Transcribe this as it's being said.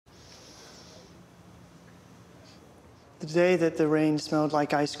The day that the rain smelled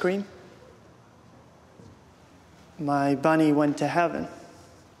like ice cream, my bunny went to heaven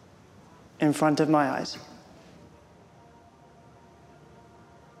in front of my eyes.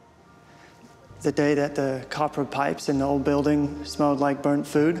 The day that the copper pipes in the old building smelled like burnt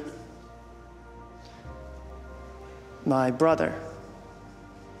food, my brother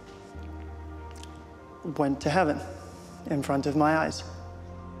went to heaven in front of my eyes.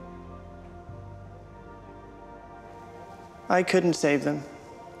 I couldn't save them.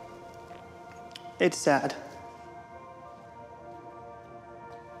 It's sad.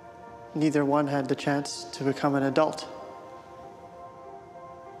 Neither one had the chance to become an adult.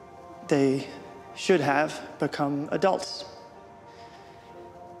 They should have become adults.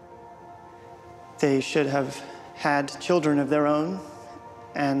 They should have had children of their own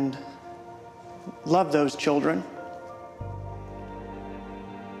and loved those children.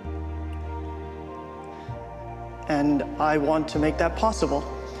 And I want to make that possible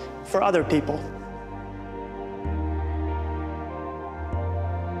for other people.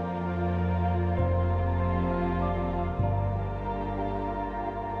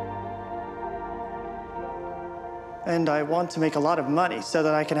 And I want to make a lot of money so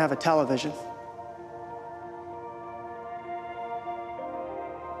that I can have a television.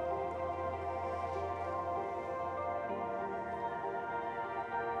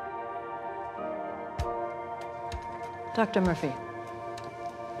 Dr. Murphy,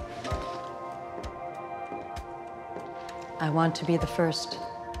 I want to be the first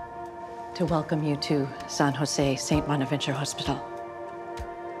to welcome you to San Jose St. Bonaventure Hospital.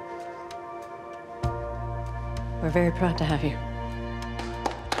 We're very proud to have you.